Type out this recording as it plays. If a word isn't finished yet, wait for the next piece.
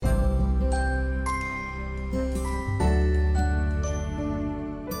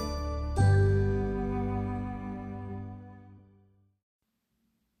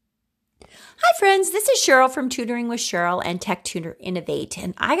Hi friends, this is Sheryl from Tutoring with Sheryl and Tech Tutor Innovate.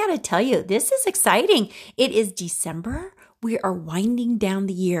 And I got to tell you, this is exciting. It is December. We are winding down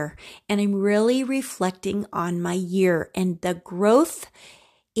the year and I'm really reflecting on my year and the growth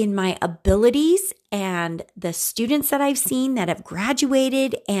in my abilities and the students that I've seen that have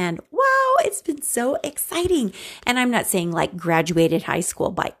graduated, and wow, it's been so exciting. And I'm not saying like graduated high school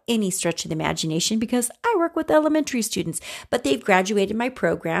by any stretch of the imagination because I work with elementary students, but they've graduated my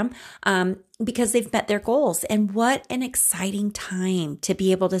program because they've met their goals. And what an exciting time to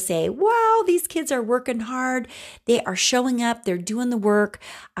be able to say, wow, these kids are working hard. They are showing up. They're doing the work.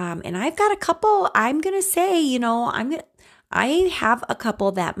 And I've got a couple, I'm going to say, I have a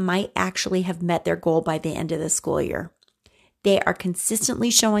couple that might actually have met their goal by the end of the school year. They are consistently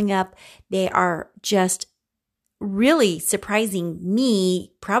showing up. They are just really surprising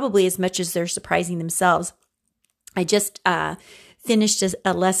me, probably as much as they're surprising themselves. I just finished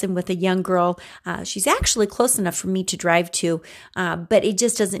a lesson with a young girl. She's actually close enough for me to drive to, but it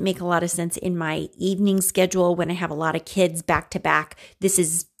just doesn't make a lot of sense in my evening schedule when I have a lot of kids back to back. This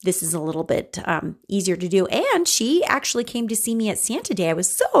is a little bit easier to do. And she actually came to see me at Santa Day. I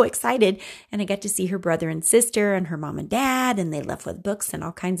was so excited. And I got to see her brother and sister and her mom and dad, and they left with books and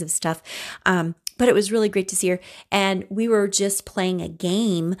all kinds of stuff. But it was really great to see her. And we were just playing a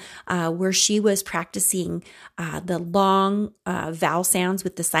game where she was practicing the long vowel sounds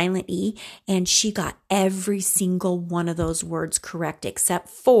with the silent E. And she got every single one of those words correct except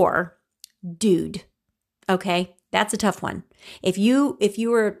for dude. Okay, that's a tough one. If you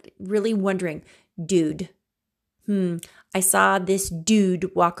were really wondering, dude, I saw this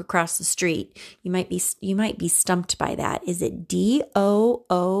dude walk across the street. You might be stumped by that. Is it D-O-O-D?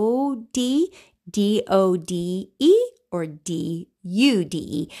 D-O-D-E or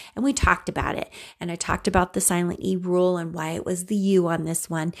D-U-D-E? And we talked about it. And I talked about the silent E rule and why it was the U on this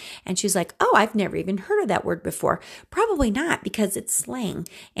one. And she was like, oh, I've never even heard of that word before. Probably not, because it's slang.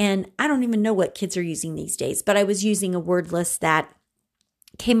 And I don't even know what kids are using these days. But I was using a word list that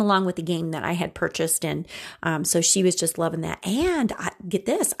came along with the game that I had purchased. And so she was just loving that. And get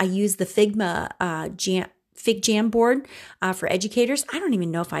this, I used the Fig Jam board for educators. I don't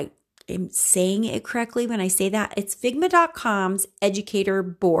even know if I'm saying it correctly when I say that. It's Figma.com's educator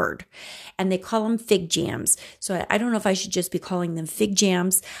board, and they call them Fig Jams. So I don't know if I should just be calling them Fig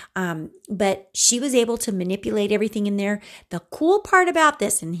Jams, but she was able to manipulate everything in there. The cool part about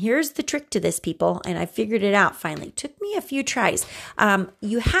this, and here's the trick to this, people, and I figured it out finally. It took me a few tries.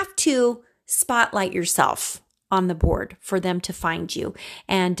 You have to spotlight yourself on the board for them to find you.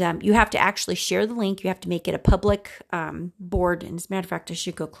 And you have to actually share the link. You have to make it a public board. And as a matter of fact, I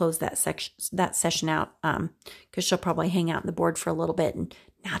should go close that session out because she'll probably hang out on the board for a little bit. And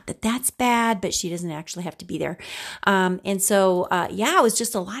not that that's bad, but she doesn't actually have to be there. And so, it was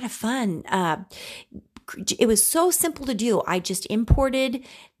just a lot of fun. It was so simple to do. I just imported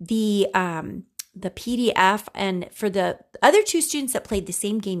the PDF, and for the other two students that played the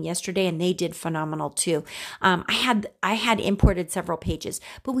same game yesterday, and they did phenomenal too. I had imported several pages,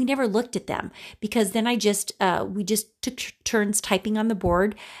 but we never looked at them because then we just took turns typing on the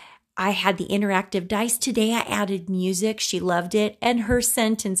board. I had the interactive dice. Today I added music. She loved it. And her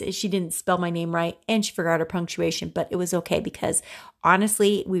sentence, she didn't spell my name right and she forgot her punctuation, but it was okay because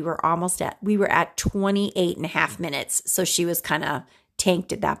honestly, we were at 28 and a half minutes. So she was kind of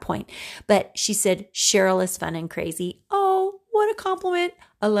tanked at that point. But she said, Sheryl is fun and crazy. Oh, what a compliment.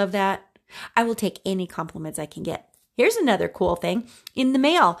 I love that. I will take any compliments I can get. Here's another cool thing. In the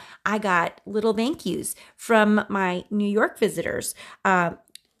mail, I got little thank yous from my New York visitors.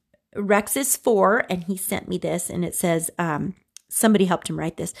 Rex is 4, and he sent me this, and it says, somebody helped him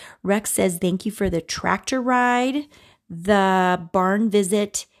write this. Rex says, thank you for the tractor ride, the barn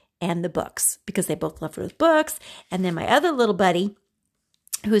visit, and the books, because they both love those books. And then my other little buddy,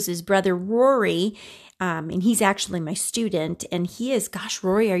 who's his brother, Rory, and he's actually my student, and he is, gosh,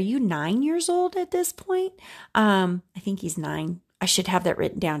 Rory, are you 9 years old at this point? I think he's 9. I should have that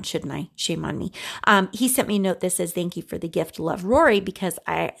written down, shouldn't I? Shame on me. He sent me a note that says, thank you for the gift. Love, Rory, because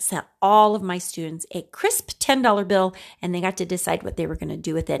I sent all of my students a crisp $10 bill and they got to decide what they were going to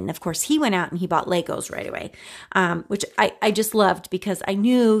do with it. And of course, he went out and he bought Legos right away, which I just loved because I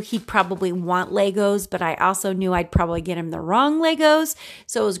knew he'd probably want Legos, but I also knew I'd probably get him the wrong Legos.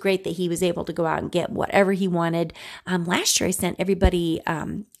 So it was great that he was able to go out and get whatever he wanted. Last year, I sent everybody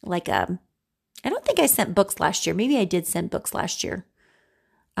I don't think I sent books last year. Maybe I did send books last year.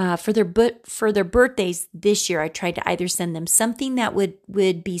 For their birthdays this year, I tried to either send them something that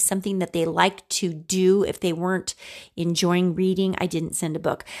would be something that they like to do. If they weren't enjoying reading, I didn't send a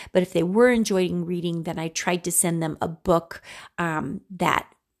book. But if they were enjoying reading, then I tried to send them a book that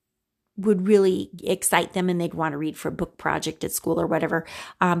would really excite them and they'd want to read for a book project at school or whatever.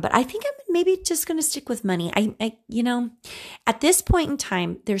 But I think I'm maybe just going to stick with money. At this point in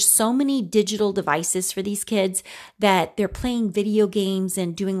time, there's so many digital devices for these kids that they're playing video games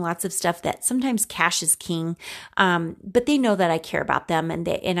and doing lots of stuff that sometimes cash is king. But they know that I care about them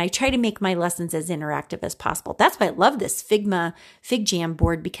and I try to make my lessons as interactive as possible. That's why I love this Fig Jam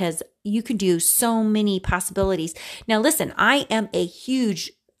board, because you can do so many possibilities. Now, listen, I'm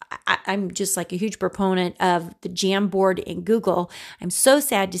just like a huge proponent of the Jamboard in Google. I'm so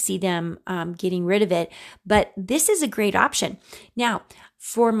sad to see them getting rid of it, but this is a great option. Now,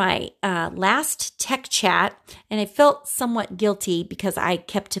 for my last tech chat, and I felt somewhat guilty because I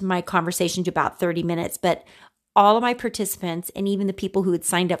kept my conversation to about 30 minutes, but all of my participants and even the people who had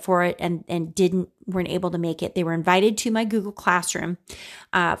signed up for it and weren't able to make it, they were invited to my Google Classroom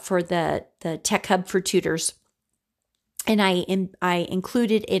for the Tech Hub for Tutors. And I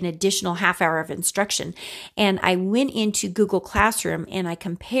included an additional half hour of instruction. And I went into Google Classroom and I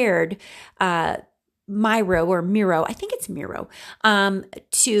compared Miro, I think it's Miro,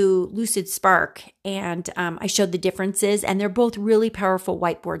 to Lucid Spark. And I showed the differences, and they're both really powerful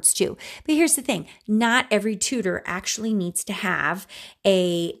whiteboards too. But here's the thing. Not every tutor actually needs to have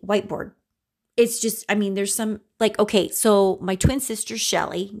a whiteboard. It's just, there's some so my twin sister,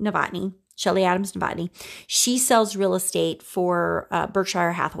 Sheryl Adams Novotny, she sells real estate for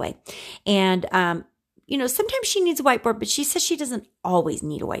Berkshire Hathaway. And, sometimes she needs a whiteboard, but she says she doesn't always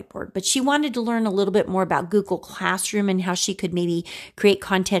need a whiteboard. But she wanted to learn a little bit more about Google Classroom and how she could maybe create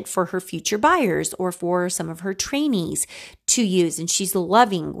content for her future buyers or for some of her trainees to use. And she's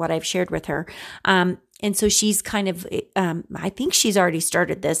loving what I've shared with her. And so she's kind of, I think she's already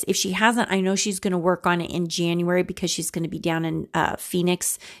started this. If she hasn't, I know she's going to work on it in January because she's going to be down in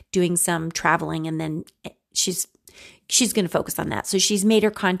Phoenix doing some traveling, and then she's going to focus on that. So she's made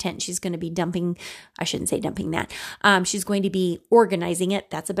her content. She's going to be she's going to be organizing it.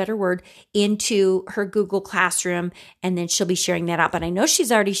 That's a better word, into her Google Classroom. And then she'll be sharing that out. But I know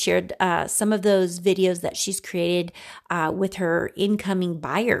she's already shared some of those videos that she's created with her incoming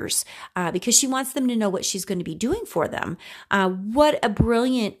buyers because she wants them to know what she's going to be doing for them. What a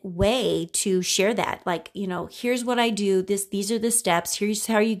brilliant way to share that. Here's what I do. These are the steps. Here's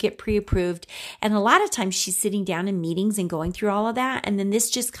how you get pre-approved. And a lot of times she's sitting down in meetings and going through all of that. And then this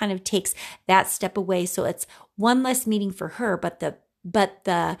just kind of takes that step away. So it's one less meeting for her, but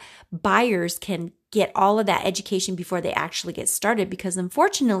the buyers can get all of that education before they actually get started. Because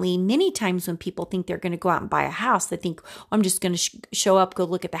unfortunately, many times when people think they're going to go out and buy a house, they think, I'm just going to show up, go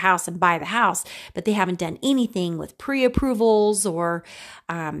look at the house and buy the house. But they haven't done anything with pre-approvals or,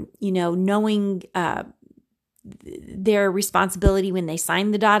 knowing, their responsibility when they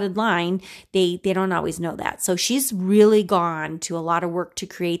sign the dotted line. They don't always know that. So she's really gone to a lot of work to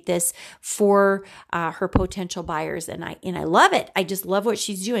create this for her potential buyers. And I love it. I just love what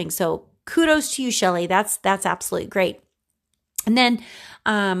she's doing. So kudos to you, Sheryl. That's absolutely great. And then,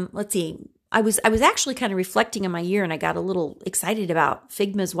 let's see. I was actually kind of reflecting on my year, and I got a little excited about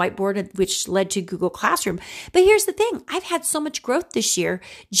Figma's whiteboard, which led to Google Classroom. But here's the thing. I've had so much growth this year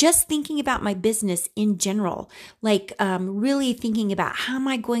just thinking about my business in general, really thinking about how am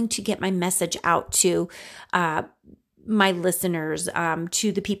I going to get my message out to my listeners,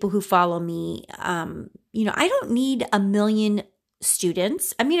 to the people who follow me. I don't need 1 million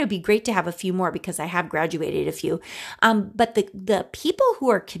students. It'd be great to have a few more because I have graduated a few. But the people who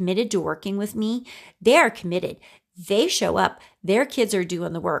are committed to working with me, they are committed. They show up. Their kids are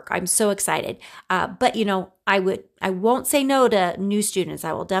doing the work. I'm so excited. But I won't say no to new students.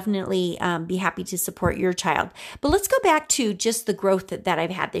 I will definitely be happy to support your child. But let's go back to just the growth that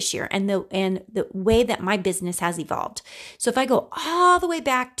I've had this year and the way that my business has evolved. So if I go all the way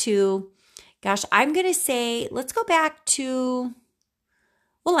back to, I'm going to say, let's go back to,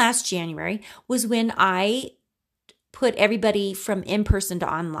 last January was when I put everybody from in-person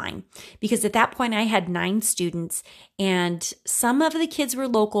to online, because at that point I had 9 students and some of the kids were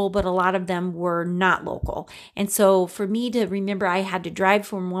local, but a lot of them were not local. And so for me to remember, I had to drive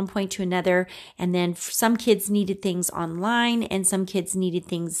from one point to another. And then some kids needed things online and some kids needed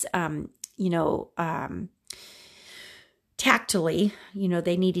things, tactily,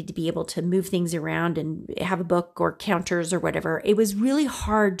 they needed to be able to move things around and have a book or counters or whatever. It was really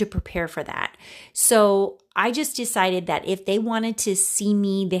hard to prepare for that. So I just decided that if they wanted to see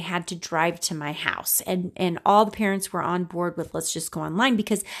me, they had to drive to my house. And all the parents were on board with, let's just go online,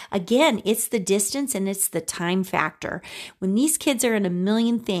 because again, it's the distance and it's the time factor. When these kids are in a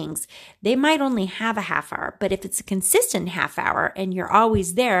million things, they might only have a half hour, but if it's a consistent half hour and you're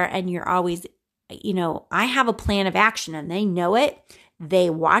always there and you're always I have a plan of action and they know it, they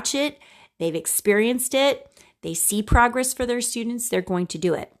watch it, they've experienced it, they see progress for their students, they're going to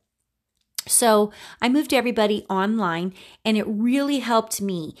do it. So I moved everybody online, and it really helped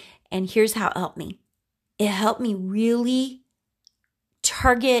me. And here's how it helped me. It helped me really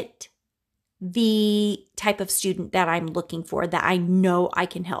target the type of student that I'm looking for, that I know I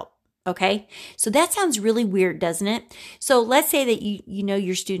can help. Okay. So that sounds really weird, doesn't it? So let's say that you know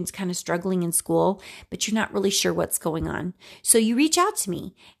your student's kind of struggling in school, but you're not really sure what's going on. So you reach out to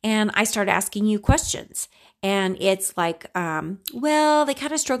me and I start asking you questions. And it's like, well, they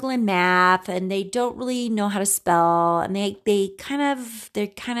kind of struggle in math and they don't really know how to spell, and they kind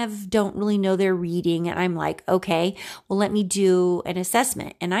of don't really know their reading. And I'm like, okay, well, let me do an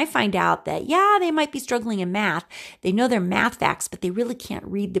assessment. And I find out that, yeah, they might be struggling in math. They know their math facts, but they really can't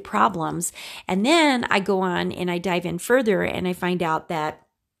read the problems. And then I go on and I dive in further and I find out that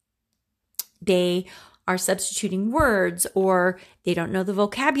they are substituting words, or they don't know the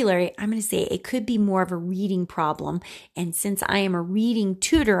vocabulary. I'm going to say it could be more of a reading problem. And since I am a reading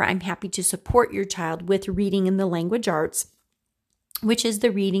tutor, I'm happy to support your child with reading in the language arts, which is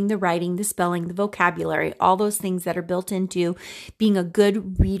the reading, the writing, the spelling, the vocabulary, all those things that are built into being a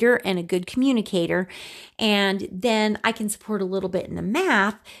good reader and a good communicator. And then I can support a little bit in the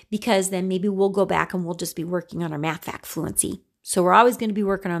math, because then maybe we'll go back and we'll just be working on our math fact fluency. So we're always going to be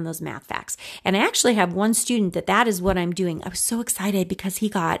working on those math facts. And I actually have one student that is what I'm doing. I was so excited because he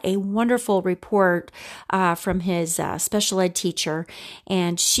got a wonderful report from his special ed teacher.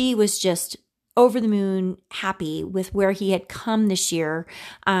 And she was just over the moon happy with where he had come this year.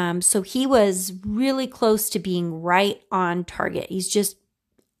 So he was really close to being right on target. He's just,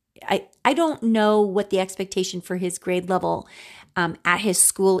 I don't know what the expectation for his grade level at his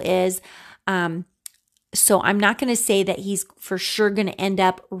school is. So I'm not going to say that he's for sure going to end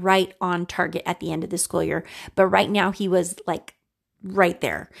up right on target at the end of the school year, but right now he was like right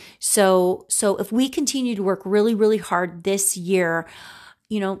there. So if we continue to work really, really hard this year,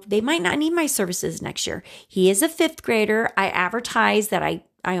 you know, they might not need my services next year. He is a fifth grader. I advertise that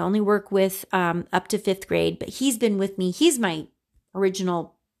I only work with up to fifth grade, but he's been with me. He's my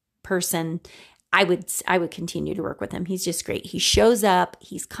original person. I would continue to work with him. He's just great. He shows up.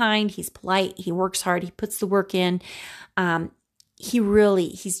 He's kind. He's polite. He works hard. He puts the work in.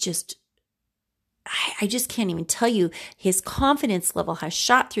 He's just, I just can't even tell you. His confidence level has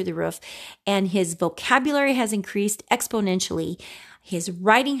shot through the roof, and his vocabulary has increased exponentially. His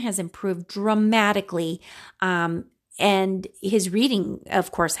writing has improved dramatically. And his reading,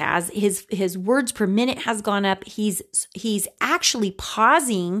 of course, has. His words per minute has gone up. He's actually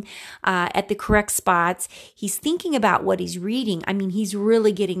pausing at the correct spots. He's thinking about what he's reading. I mean, he's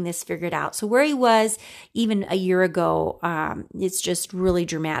really getting this figured out. So where he was even a year ago, it's just really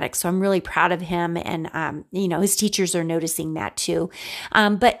dramatic. So I'm really proud of him, and his teachers are noticing that too.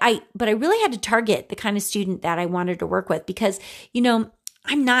 But I really had to target the kind of student that I wanted to work with, because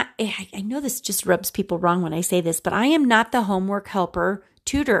I'm not, I know this just rubs people wrong when I say this, but I am not the homework helper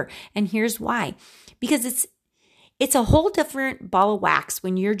tutor. And here's why. Because it's a whole different ball of wax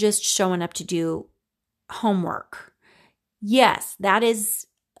when you're just showing up to do homework. Yes, that is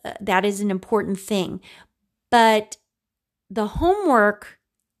an important thing. But the homework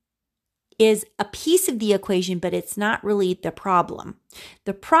is a piece of the equation, but it's not really the problem.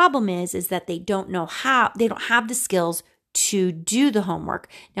 The problem is that they don't have the skills to do the homework.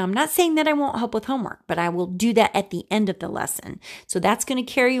 Now, I'm not saying that I won't help with homework, but I will do that at the end of the lesson. So that's going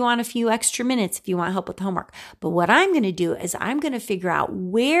to carry you on a few extra minutes if you want help with homework. But what I'm going to do is I'm going to figure out,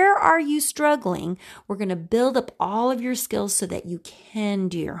 where are you struggling? We're going to build up all of your skills so that you can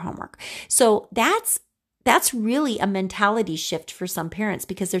do your homework. So that's really a mentality shift for some parents,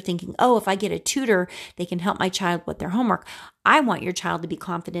 because they're thinking, oh, if I get a tutor, they can help my child with their homework. I want your child to be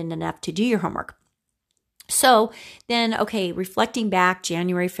confident enough to do your homework. So then, okay, reflecting back,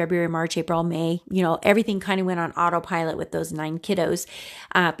 January, February, March, April, May, everything kind of went on autopilot with those 9 kiddos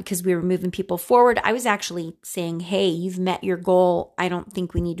because we were moving people forward. I was actually saying, hey, you've met your goal. I don't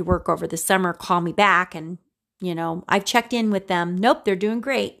think we need to work over the summer. Call me back. And, I've checked in with them. Nope, they're doing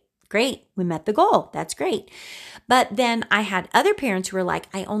great. Great. We met the goal. That's great. But then I had other parents who were like,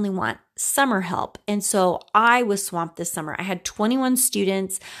 I only want summer help. And so I was swamped this summer. I had 21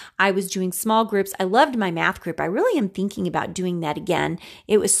 students. I was doing small groups. I loved my math group. I really am thinking about doing that again.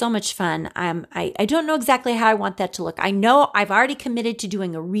 It was so much fun. I don't know exactly how I want that to look. I know I've already committed to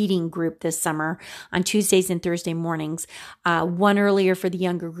doing a reading group this summer on Tuesdays and Thursday mornings, one earlier for the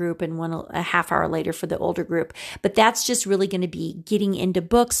younger group and one a half hour later for the older group. But that's just really going to be getting into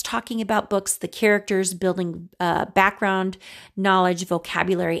books, talking about books, the characters, building background knowledge,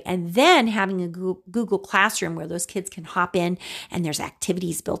 vocabulary, and then having a Google Classroom where those kids can hop in and there's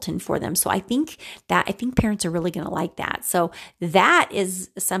activities built in for them. So I think parents are really going to like that. So that is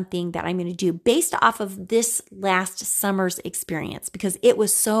something that I'm going to do based off of this last summer's experience, because it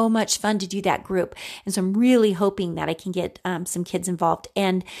was so much fun to do that group. And so I'm really hoping that I can get some kids involved.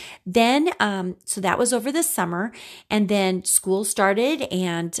 And then, so that was over the summer, and then school started,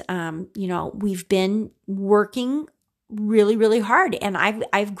 and, we've been working really, really hard. And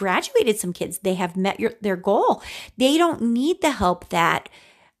I've graduated some kids. They have met their goal. They don't need the help that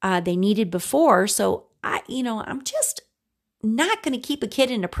they needed before. So I'm just not going to keep a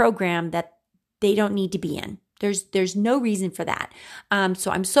kid in a program that they don't need to be in. There's no reason for that.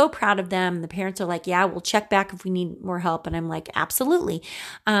 So I'm so proud of them. The parents are like, yeah, we'll check back if we need more help. And I'm like, absolutely.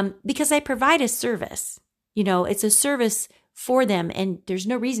 Because I provide a service, it's a service for them, and there's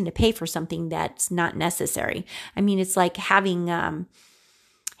no reason to pay for something that's not necessary. I mean, it's like having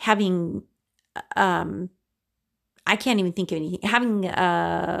I can't even think of anything. Having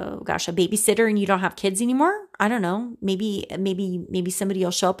a babysitter and you don't have kids anymore. I don't know. Maybe somebody will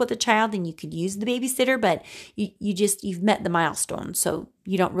show up with a child and you could use the babysitter, but you've met the milestone, so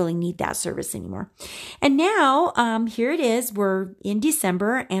you don't really need that service anymore. And now, here it is. We're in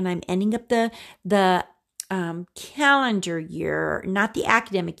December, and I'm ending up the calendar year, not the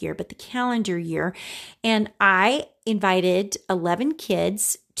academic year, but the calendar year. And I invited 11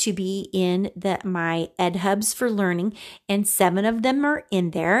 kids to be in my Ed Hubs for Learning, and 7 of them are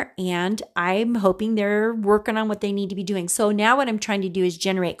in there, and I'm hoping they're working on what they need to be doing. So now what I'm trying to do is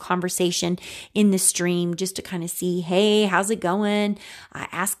generate conversation in the stream just to kind of see, hey, how's it going?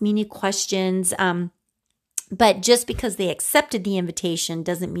 Ask me any questions. But just because they accepted the invitation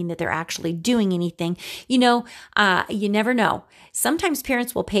doesn't mean that they're actually doing anything. You never know. Sometimes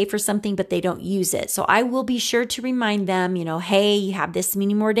parents will pay for something, but they don't use it. So I will be sure to remind them, hey, you have this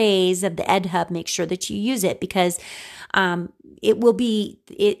many more days of the Ed Hub. Make sure that you use it, because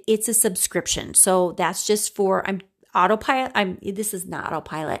it's a subscription. So that's just for, this is not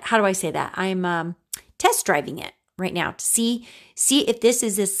autopilot. How do I say that? I'm test driving it right now to see if this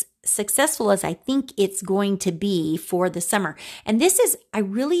is as successful as I think it's going to be for the summer. And I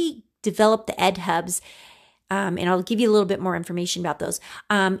really developed the Ed Hubs, and I'll give you a little bit more information about those,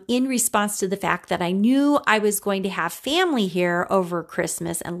 in response to the fact that I knew I was going to have family here over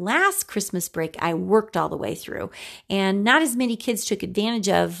Christmas. And last Christmas break, I worked all the way through, and not as many kids took advantage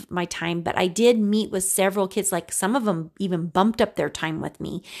of my time, but I did meet with several kids. Like some of them even bumped up their time with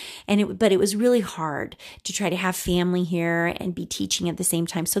me. But it was really hard to try to have family here and be teaching at the same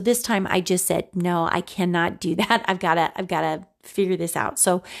time. So this time I just said, no, I cannot do that. I've got to figure this out.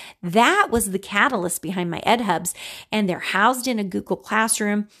 So that was the catalyst behind my Ed Hubs, and they're housed in a Google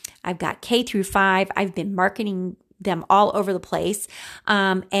Classroom. I've got K through 5. I've been marketing them all over the place.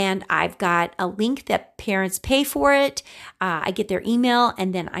 And I've got a link that parents pay for it. I get their email,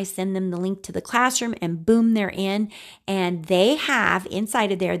 and then I send them the link to the classroom, and boom, they're in. And they have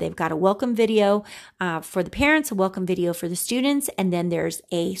inside of there, they've got a welcome video for the parents, a welcome video for the students. And then there's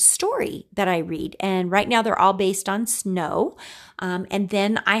a story that I read. And right now they're all based on snow. And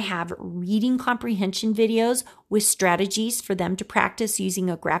then I have reading comprehension videos with strategies for them to practice using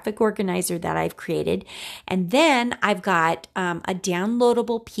a graphic organizer that I've created. And then I've got a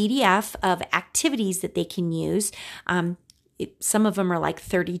downloadable PDF of activities that they can use. Some of them are like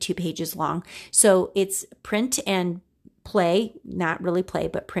 32 pages long. So it's print and play, not really play,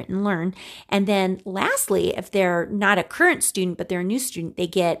 but print and learn. And then lastly, if they're not a current student, but they're a new student, they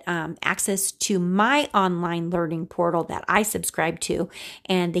get access to my online learning portal that I subscribe to.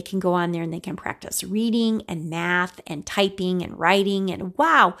 And they can go on there and they can practice reading and math and typing and writing. And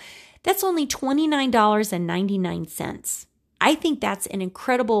wow, that's only $29.99. I think that's an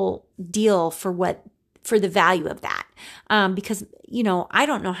incredible deal for the value of that. Because, I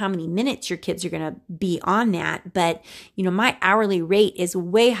don't know how many minutes your kids are going to be on that, but, my hourly rate is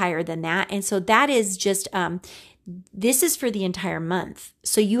way higher than that. And so that is just, this is for the entire month.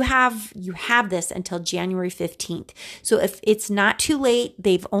 So you have this until January 15th. So if it's not too late,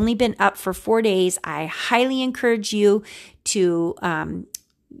 they've only been up for 4 days. I highly encourage you to,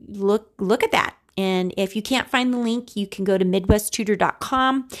 look at that. And if you can't find the link, you can go to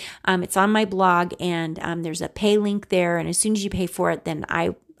midwesttutor.com. It's on my blog, and there's a pay link there. And as soon as you pay for it, then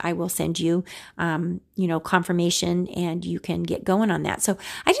I will send you, confirmation, and you can get going on that. So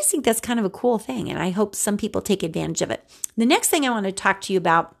I just think that's kind of a cool thing, and I hope some people take advantage of it. The next thing I want to talk to you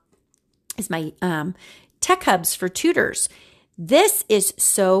about is my tech hubs for tutors. This is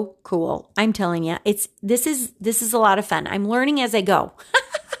so cool. I'm telling you, this is a lot of fun. I'm learning as I go.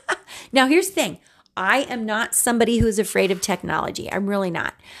 Now, here's the thing. I am not somebody who's afraid of technology. I'm really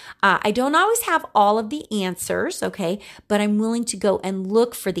not. I don't always have all of the answers, okay, but I'm willing to go and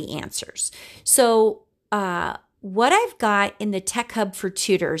look for the answers. So, what I've got in the Tech Hub for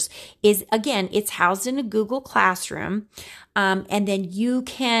Tutors is, again, it's housed in a Google Classroom. And then you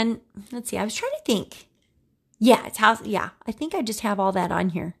can, let's see, I was trying to think. Yeah, it's housed. Yeah, I think I just have all that on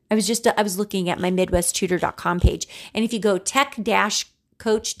here. I was looking at my MidwestTutor.com page. And if you go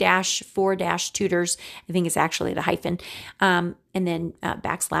tech-coach-for-tutors, I think it's actually the hyphen, and then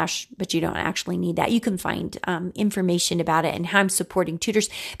backslash, but you don't actually need that. You can find information about it and how I'm supporting tutors.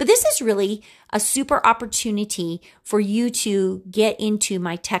 But this is really a super opportunity for you to get into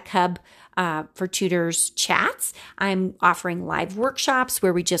my Tech Hub for Tutors chats. I'm offering live workshops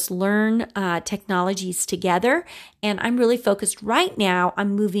where we just learn technologies together. And I'm really focused right now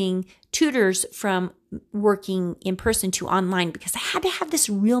on moving tutors from working in person to online, because I had to have this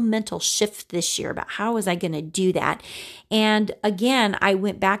real mental shift this year about how was I going to do that. And again, I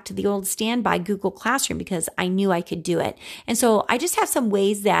went back to the old standby Google Classroom because I knew I could do it. And so I just have some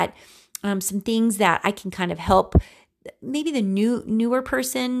ways that, some things that I can kind of help maybe the newer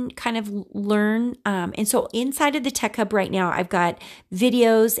person kind of learn. And so inside of the Tech Hub right now, I've got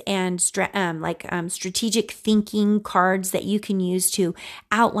videos and strategic thinking cards that you can use to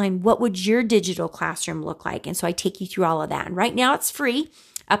outline what would your digital classroom look like. And so I take you through all of that. And right now it's free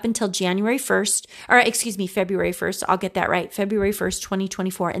up until February 1st. I'll get that right. February 1st,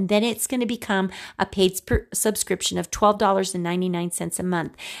 2024. And then it's going to become a paid subscription of $12.99 a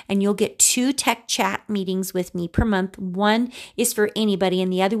month. And you'll get 2 tech chat meetings with me per month. One is for anybody,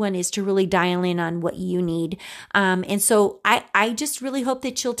 and the other one is to really dial in on what you need. And so I just really hope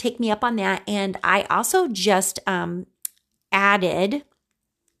that you'll take me up on that. And I also just added,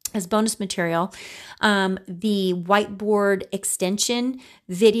 as bonus material, the whiteboard extension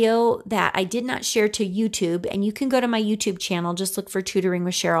video that I did not share to YouTube. And you can go to my YouTube channel, just look for Tutoring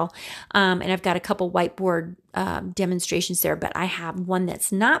with Sheryl. And I've got a couple whiteboard demonstrations there, but I have one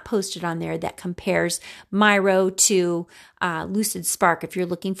that's not posted on there that compares Miro to Lucid Spark if you're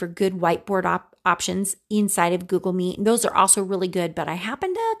looking for good whiteboard options inside of Google Meet. And those are also really good, but I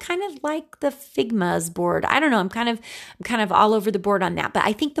happen to kind of like the Figma's board. I don't know. I'm kind of all over the board on that, but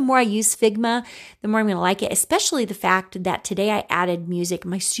I think the more I use Figma, the more I'm going to like it, especially the fact that today I added music.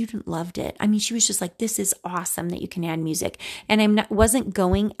 My student loved it. I mean, she was just like, this is awesome that you can add music. And I wasn't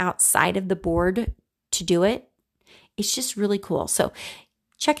going outside of the board to do it. It's just really cool. So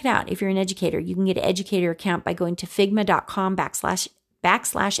check it out. If you're an educator, you can get an educator account by going to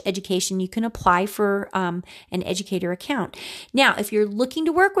figma.com/education. You can apply for an educator account. Now, if you're looking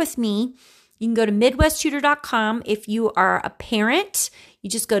to work with me, you can go to MidwestTutor.com. If you are a parent, you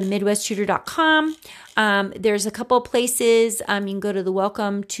just go to MidwestTutor.com. There's a couple of places. You can go to the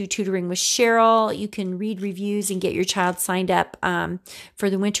Welcome to Tutoring with Sheryl. You can read reviews and get your child signed up for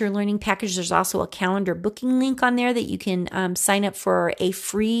the winter learning package. There's also a calendar booking link on there that you can sign up for a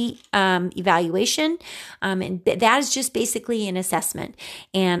free evaluation. And that is just basically an assessment.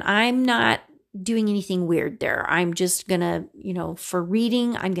 And I'm not doing anything weird there. I'm just gonna, for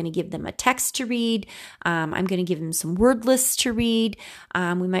reading, I'm gonna give them a text to read. I'm gonna give them some word lists to read.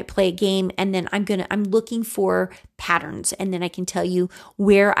 We might play a game, and then I'm looking for patterns, and then I can tell you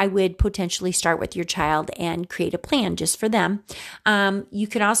where I would potentially start with your child and create a plan just for them. You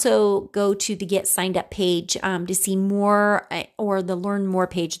can also go to the Get Signed Up page to see more, or the Learn More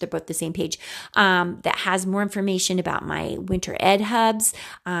page. They're both the same page, that has more information about my Winter Ed Hubs,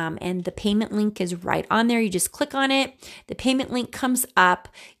 and the payment link is right on there. You just click on it. The payment link comes up.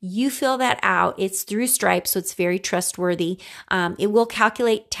 You fill that out. It's through Stripe, so it's very trustworthy. It will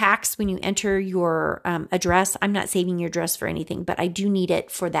calculate tax when you enter your address. I'm not saving your address for anything, but I do need it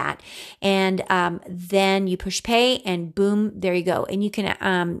for that. And then you push pay, and boom, there you go. And you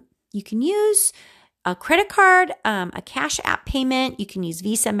can use a credit card, a Cash App payment. You can use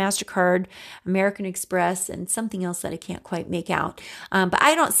Visa, MasterCard, American Express, and something else that I can't quite make out. But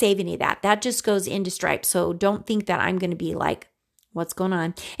I don't save any of that. That just goes into Stripe. So don't think that I'm going to be like, what's going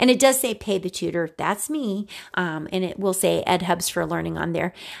on? And it does say pay the tutor. That's me. And it will say Ed Hubs for Learning on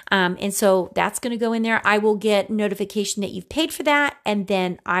there. And so that's going to go in there. I will get notification that you've paid for that. And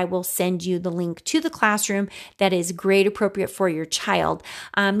then I will send you the link to the classroom that is grade appropriate for your child.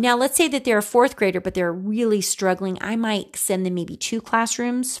 Now, let's say that they're a 4th grader, but they're really struggling. I might send them maybe 2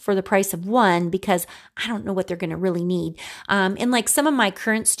 classrooms for the price of 1 because I don't know what they're going to really need. And like some of my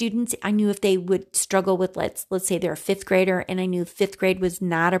current students, I knew if they would struggle with, let's say they're a 5th grader, and I knew 5th grade was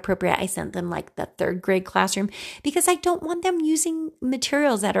not appropriate. I sent them like the 3rd grade classroom because I don't want them using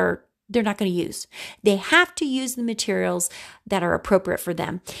materials that are they're not going to use. They have to use the materials that are appropriate for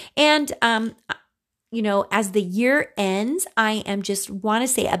them. And, as the year ends, I am just want to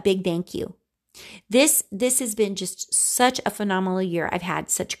say a big thank you. This has been just such a phenomenal year. I've had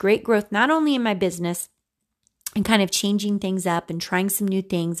such great growth, not only in my business and kind of changing things up and trying some new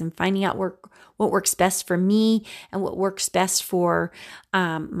things and finding out what works best for me and what works best for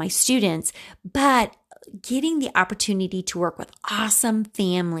my students, but getting the opportunity to work with awesome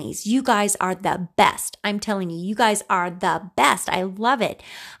families. You guys are the best. I'm telling you, you guys are the best. I love it.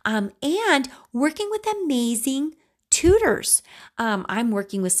 And working with amazing tutors. I'm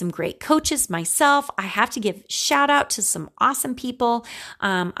working with some great coaches myself. I have to give shout out to some awesome people.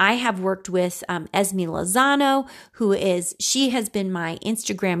 I have worked with Esme Lozano, she has been my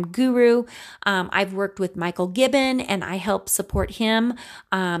Instagram guru. I've worked with Michael Gibbon and I help support him.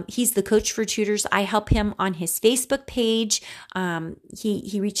 He's the coach for tutors. I help him on his Facebook page.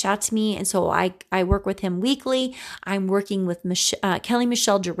 He reached out to me and so I work with him weekly. I'm working with Kelly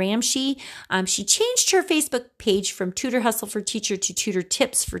Michelle Duramshe. She changed her Facebook page from Tutor Hustle for Teacher to Tutor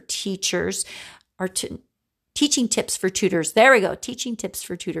Tips for Teachers, or Teaching Tips for Tutors. There we go. Teaching Tips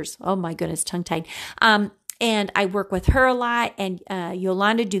for Tutors. Oh my goodness, tongue-tied. And I work with her a lot, and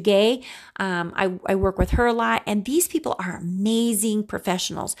Yolanda Duguay, I work with her a lot, and these people are amazing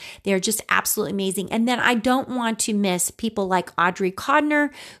professionals. They are just absolutely amazing. And then I don't want to miss people like Audrey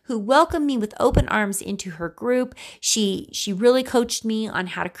Codner, who welcomed me with open arms into her group. She really coached me on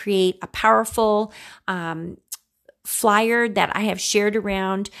how to create a powerful flyer that I have shared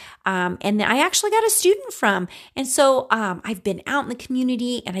around, and I actually got a student from. And so I've been out in the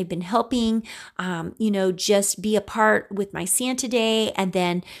community and I've been helping, just be a part with my Santa Day, and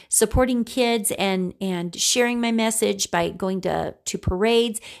then supporting kids and sharing my message by going to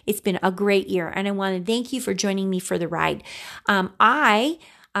parades. It's been a great year, and I want to thank you for joining me for the ride. I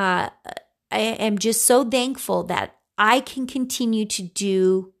am just so thankful that I can continue to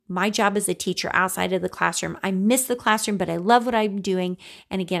do my job as a teacher outside of the classroom. I miss the classroom, but I love what I'm doing.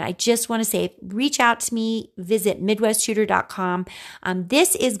 And again, I just want to say, reach out to me, visit MidwestTutor.com.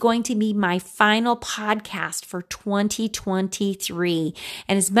 This is going to be my final podcast for 2023.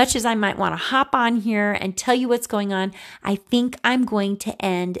 And as much as I might want to hop on here and tell you what's going on, I think I'm going to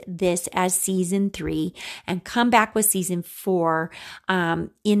end this as season 3 and come back with season 4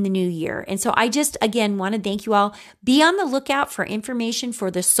 in the new year. And so I just, again, want to thank you all. Be on the lookout for information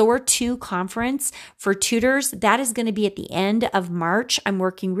for the SOAR 2 conference for tutors. That is going to be at the end of March. I'm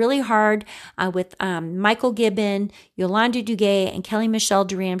working really hard with Michael Gibbon, Yolanda Duguay, and Kelly Michelle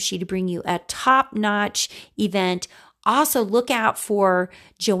Duramshe to bring you a top-notch event. Also, look out for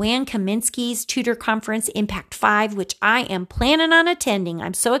Joanne Kaminsky's Tutor Conference Impact 5, which I am planning on attending.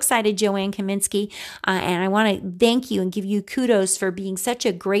 I'm so excited, Joanne Kaminsky, and I want to thank you and give you kudos for being such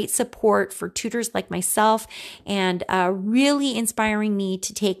a great support for tutors like myself, and really inspiring me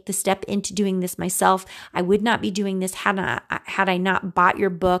to take the step into doing this myself. I would not be doing this had I not bought your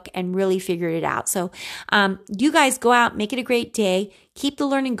book and really figured it out. So you guys go out, make it a great day. Keep the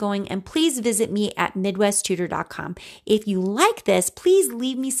learning going, and please visit me at MidwestTutor.com. If you like this, please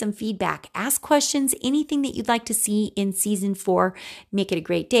leave me some feedback. Ask questions, anything that you'd like to see in season 4. Make it a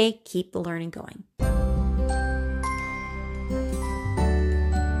great day. Keep the learning going.